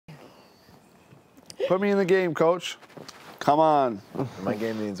Put me in the game, coach. Come on. My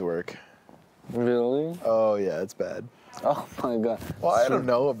game needs work. Really? Oh yeah, it's bad. Oh my god. Well, I don't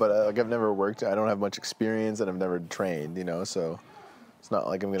know, but like I've never worked. I don't have much experience, and I've never trained. You know, so it's not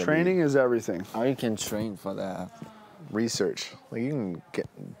like I'm gonna. Training is everything. Oh, you can train for that. Research. Like you can get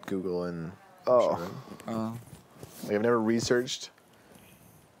Google and. Oh. Like I've never researched.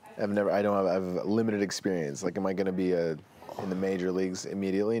 I have limited experience. Like, am I gonna be in the major leagues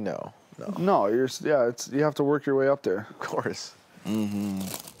immediately? No. No, you have to work your way up there. Of course. Mm-hmm.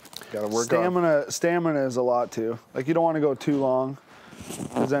 Gotta work Stamina is a lot too. Like you don't want to go too long,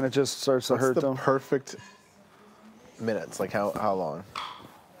 because then it just starts to hurt them. Perfect minutes. Like how long?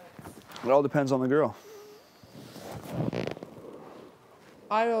 It all depends on the girl.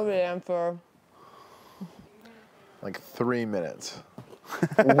 I know the answer. Like 3 minutes.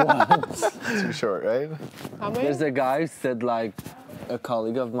 What? Too short, right? How many? There's a guy who said, like, a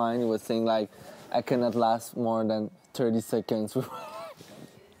colleague of mine was saying, like, I cannot last more than 30 seconds.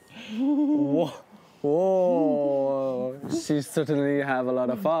 Whoa. Whoa. She certainly have a lot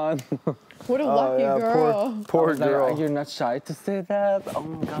of fun. What a lucky girl. Poor Like, girl. are you not shy to say that? Oh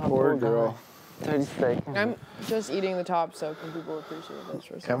my god. Poor girl. 30 seconds. I'm just eating the top, so can people appreciate this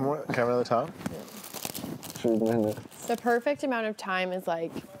for a second? Camera on the top. 3 minutes. The perfect amount of time is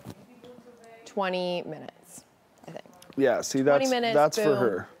like 20 minutes, I think. Yeah, see, 20 minutes, that's for boom.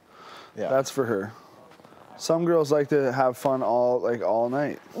 her. Yeah. That's for her. Some girls like to have fun all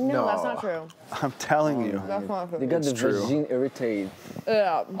night. No, that's not true. I'm telling you. That's not They true. got the true. vagine irritated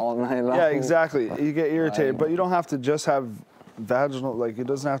Yeah. all night long. Yeah, exactly. You get irritated, but you don't have to just have vaginal, like it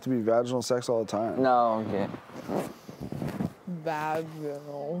doesn't have to be vaginal sex all the time. No, okay.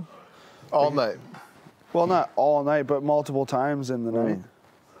 Vaginal. All night. Well, not all night, but multiple times in the night.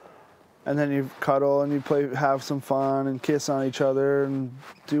 And then you cuddle and you have some fun and kiss on each other and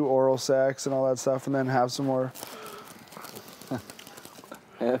do oral sex and all that stuff, and then have some more.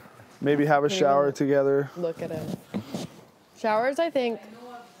 Yeah. Maybe have a shower together. Look at him. Showers, I think.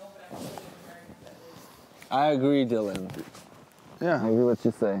 I agree, Dillon. I Yeah. agree what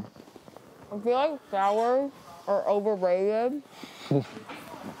you say. I feel like showers are overrated.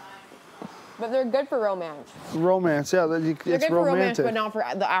 But they're good for romance. Romance, yeah, They're it's good for romance, romantic. but not for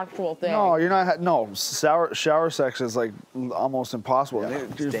the actual thing. No, you're not. No, shower sex is like almost impossible. Yeah, Your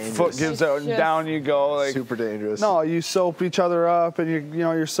it's foot dangerous. gives out and Just- down you go. Like Super dangerous. no, you soap each other up, and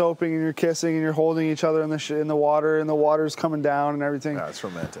you're soaping and you're kissing and you're holding each other in the water, and the water's coming down and everything. No, it's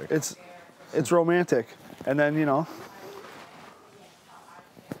romantic. It's romantic, and then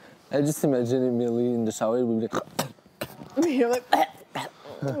I just imagine Emily in the shower. It would be like,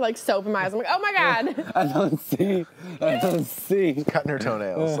 You're like soap in my eyes. I'm like, oh my god. I don't see. Cutting her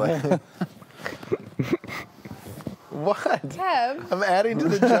toenails. Like. What? Kev. I'm adding to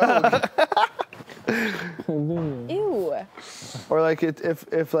the joke. Ew. or like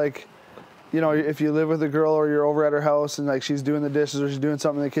if like. If you live with a girl or you're over at her house and like she's doing the dishes or she's doing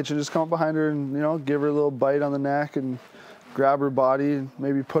something in the kitchen, just come up behind her and give her a little bite on the neck and grab her body and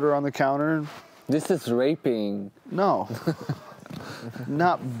maybe put her on the counter. This is raping. No,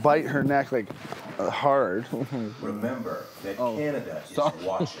 not bite her neck like hard. Remember that Canada is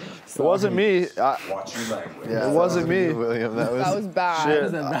watching. It wasn't me. Watch your language. Yeah, It wasn't me. William. That That was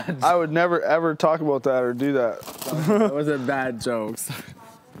bad. Shit. I would never ever talk about that or do that. That was a bad joke.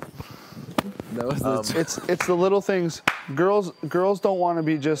 That was It's the little things. Girls don't want to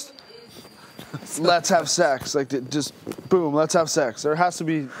be just let's have sex, like just boom, let's have sex. There has to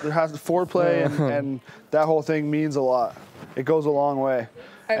foreplay and that whole thing means a lot. It goes a long way.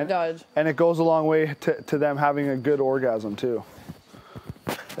 It does. And it goes a long way to them having a good orgasm too.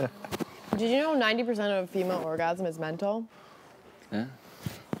 Did you know 90% of female orgasm is mental? Yeah.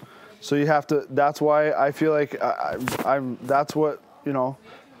 So you have to. That's why I feel like I'm. That's what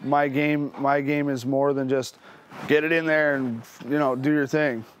My game is more than just get it in there and do your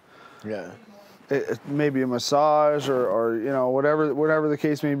thing. Yeah. Maybe a massage or whatever the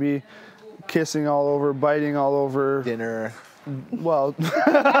case may be, kissing all over, biting all over. Dinner. Well,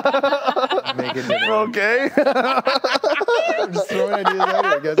 Making dinner. okay. I'm just throwing ideas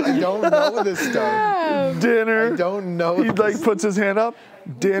out here, guys. I don't know this stuff. Dinner. I don't know. He like puts his hand up.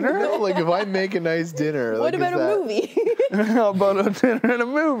 Dinner. No, like if I make a nice dinner. What like, about a movie? How about a dinner and a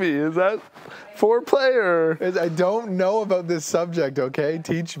movie? Is that foreplay or? I don't know about this subject. Okay,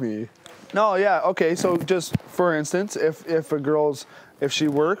 teach me. No, yeah, okay. So just for instance, if she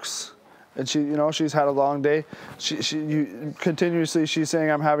works and she's had a long day, she's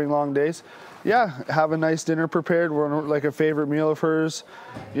saying I'm having long days. yeah, have a nice dinner prepared, like a favorite meal of hers,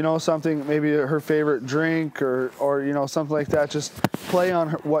 you know, something, maybe her favorite drink or you know, something like that. Just play on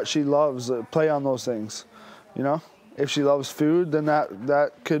what she loves, play on those things, you know. If she loves food, then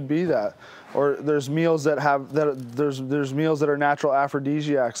that could be that. Or there's meals that have there's meals that are natural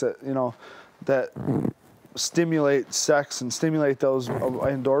aphrodisiacs that, you know, that stimulate sex and stimulate those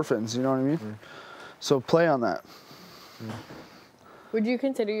endorphins, you know what I mean? So play on that. Would you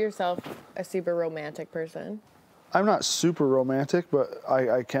consider yourself a super romantic person? I'm not super romantic, but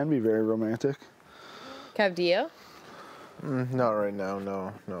I can be very romantic. Kev, do you? Not right now.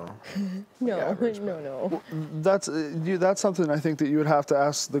 No. No. That's something I think that you would have to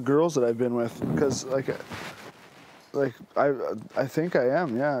ask the girls that I've been with, because like I think I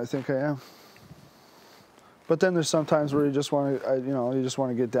am. Yeah, I think I am. But then there's sometimes where you just want to, you just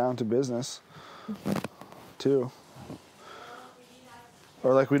want to get down to business, too.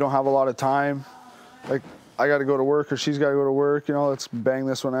 Or like we don't have a lot of time, like I got to go to work or she's got to go to work. You know, let's bang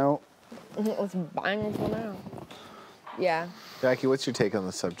this one out. Let's bang this one out. Yeah. Jackie, what's your take on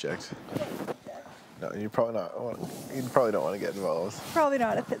the subject? No, you probably not. You probably don't want to get involved. Probably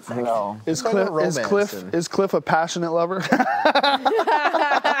not if it's sex. No. Is What about Cliff romance a passionate lover?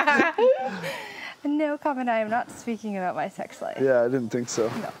 No comment. I am not speaking about my sex life. Yeah, I didn't think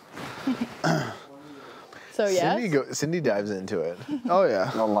so. No. So yes. Cindy dives into it. Oh yeah.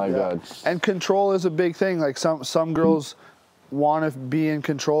 Oh my God. And control is a big thing. Like some girls want to be in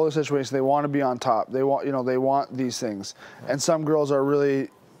control of the situation. They want to be on top. They want these things. And some girls are really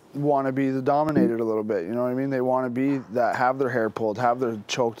want to be the dominated a little bit. You know what I mean? They want to be that, have their hair pulled, have their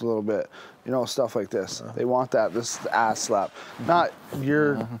choked a little bit. You know, stuff like this. They want that, this ass slap. Not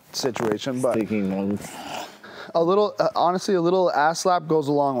your situation, but Sticky ones. a little, honestly, a little ass slap goes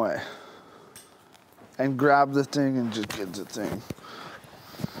a long way. And grab the thing and just get the thing.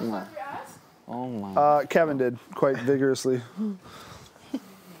 Oh my. Kevin did quite vigorously.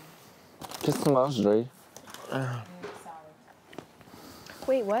 Just some mouse, Dre.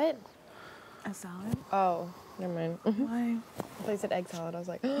 Wait, what? A salad? Oh, never mind. Why? I thought you said egg salad. I was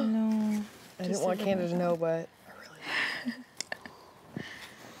like, No. I didn't want Canada to know, but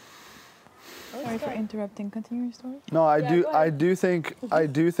Sorry for interrupting. Continue your story. No, I Yeah, go ahead. I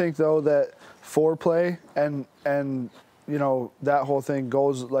do think though that foreplay and you know, that whole thing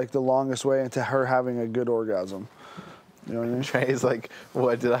goes like the longest way into her having a good orgasm. You know what I mean? Trey's like,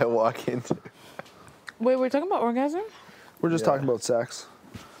 what did I walk into? Wait, we're talking about orgasm? We're just talking about sex.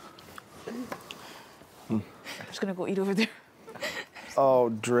 I'm just gonna go eat over there. Oh,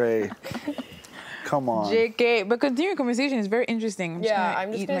 Dre. Come on. JK, but continuing conversation is very interesting. yeah,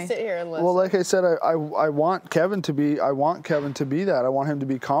 I'm just gonna sit here and listen. Well, like I said, I want Kevin to be that. I want him to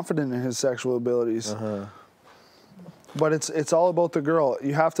be confident in his sexual abilities. But it's all about the girl.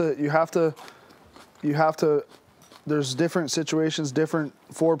 You have to. There's different situations, different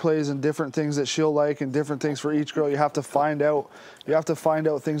foreplays, and different things that she'll like, and different things for each girl. You have to find out. You have to find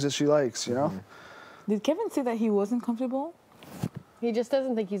out things that she likes. You know. Did Kevin say that he wasn't comfortable He just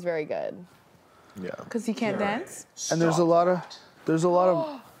doesn't think he's very good. Yeah. because he can't dance? And there's a lot of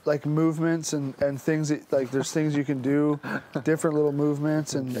like movements and things that, like there's things you can do, different little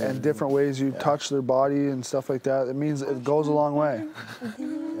movements and different ways you touch their body and stuff like that. It means it goes a long way.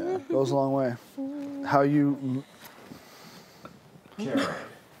 Yeah, it goes a long way. How you Karen,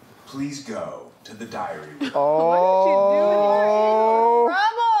 please go to the diary room.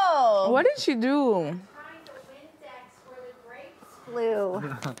 Rebel! What did she do? Blue.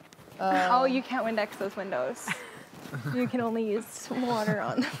 Oh, you can't Windex those windows. You can only use water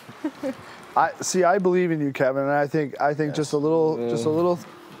on them. I believe in you, Kevin, and I think just a little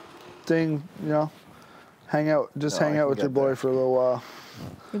thing, you know, hang out I with can your get boy there. for a little while.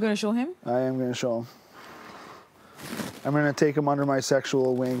 You're gonna show him? I am gonna show him. I'm gonna take him under my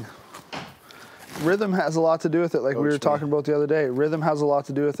sexual wing. Rhythm has a lot to do with it, like we were talking about the other day. Rhythm has a lot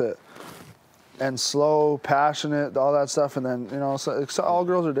to do with it. And slow, passionate, all that stuff, and then, you know, so all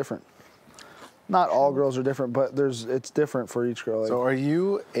girls are different. Not all girls are different, but it's different for each girl. So are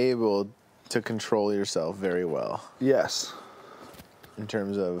you able to control yourself very well Yes. in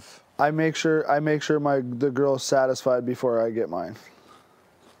terms of? I make sure the girl's satisfied before I get mine.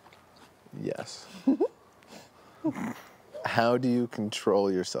 Yes. How do you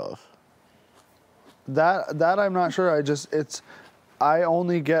control yourself? That I'm not sure. I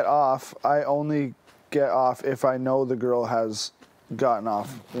only get off if I know the girl has gotten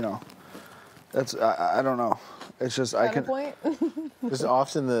off, you know. I don't know. It's just I can. Point? Because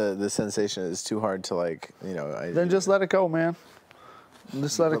often the sensation is too hard to, like, you know. Then just let it go, man.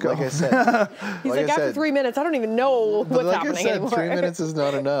 Just let it go. Like I said, He's like, after 3 minutes, I don't even know what's like happening I said, anymore. 3 minutes is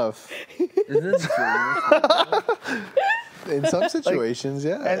not enough. Is it In some situations,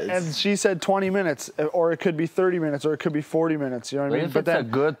 yeah. And she said 20 minutes, or it could be 30 minutes, or it could be 40 minutes. You know what I mean? If it's a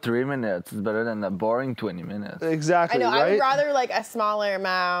good 3 minutes, it's better than a boring 20 minutes. Exactly. I know. Right? I would rather like a smaller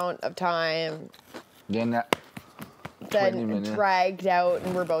amount of time Then that 20 than minutes. dragged out,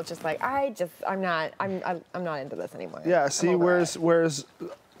 and we're both just like, I'm not into this anymore. Yeah. I'm See, over whereas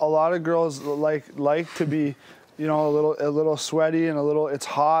a lot of girls like to be, you know, a little sweaty and a little. It's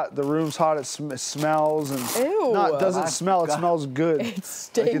hot. The room's hot. It smells and Ew. no, it doesn't smell. It smells good. It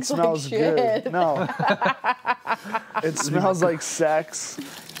stinks it smells like shit. good. No, it smells like sex.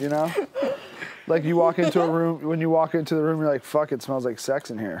 You know, like you walk into a room. When you walk into the room, you're like, "Fuck! It smells like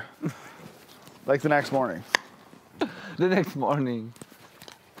sex in here." Like the next morning. The next morning.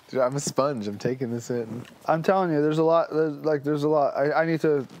 Dude, I'm a sponge. I'm taking this in. I'm telling you, there's a lot. There's a lot. I need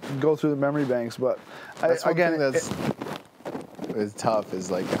to go through the memory banks, but That's one again, thing that's is tough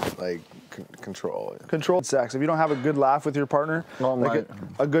is like control. controlled sex. If you don't have a good laugh with your partner, Oh like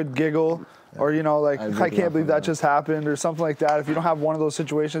my. a good giggle, or you know, like A good I can't laugh believe on that that. just happened, or something like that. If you don't have one of those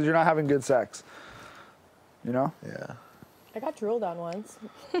situations, you're not having good sex. You know, Yeah. I got drooled on once.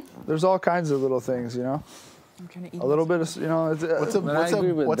 there's all kinds of little things. You know, I'm trying to eat a little bit of, you know, it's, But I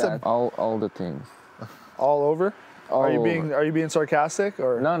agree with that. All the things. all over. All Are you over. being sarcastic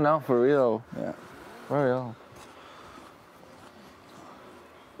or? No, for real. Yeah. For real.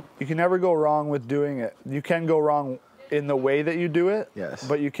 You can never go wrong with doing it. You can go wrong in the way that you do it. Yes.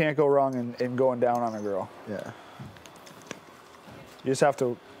 But you can't go wrong in going down on a girl. Yeah. You just have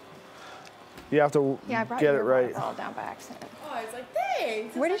to. You have to Yeah, I brought get it your right. water all down by accident. Oh, I was like,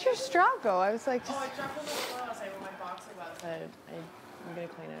 thanks. Where did your straw go? I was like, Oh, I dropped on the floor last night with my boxer gloves. I'm gonna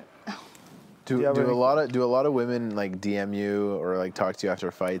clean it. Do you have any- a lot of women like DM you or like talk to you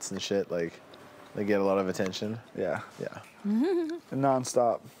after fights and shit? Like they get a lot of attention. Yeah. Yeah.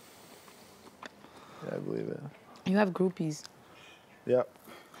 Non-stop. Yeah, I believe it. You have groupies. Yep.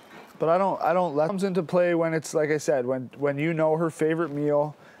 But I don't let comes into play when it's like I said, when you know her favorite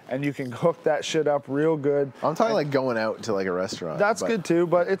meal and you can cook that shit up real good. I'm talking like going out to like a restaurant. That's but- good too,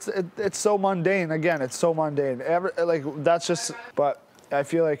 but it's so mundane. Again, it's so mundane. That's just. But I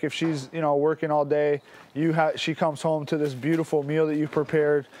feel like if she's working all day, she comes home to this beautiful meal that you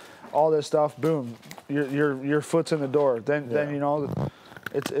prepared, all this stuff. Boom, your foot's in the door. Then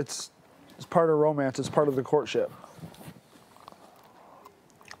it's part of romance. It's part of the courtship.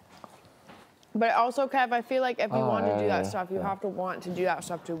 But also, Kev, I feel like if you want to do that yeah, stuff, you have to want to do that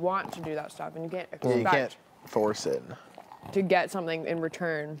stuff to want to do that stuff, and you can't Yeah, you can't expect force it. to get something in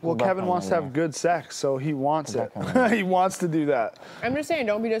return. Well, Kevin wants to have good sex, so he wants it. He wants to do that. I'm just saying,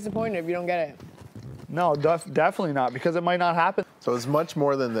 don't be disappointed if you don't get it. No, definitely not, because it might not happen. So it's much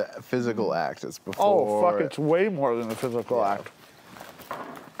more than the physical act. It's before. Oh, fuck, it's way more than the physical act.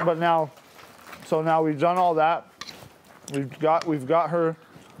 But now we've done all that. We've got her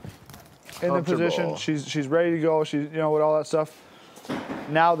in the position. Comfortable. She's ready to go. She's, with all that stuff.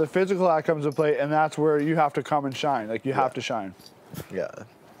 Now the physical act comes into play, and that's where you have to come and shine. Like, you have to shine. Yeah.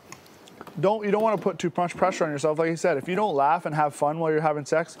 You don't want to put too much pressure on yourself. Like you said, if you don't laugh and have fun while you're having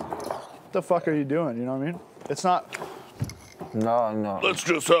sex, what the fuck are you doing? You know what I mean? It's not, No. let's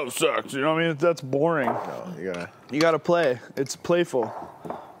just have sex. You know what I mean? That's boring. No, You gotta play. It's playful.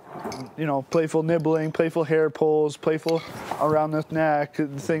 Playful nibbling, playful hair pulls, playful around the neck,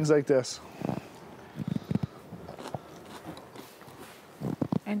 things like this.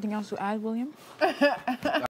 Anything else to add, William?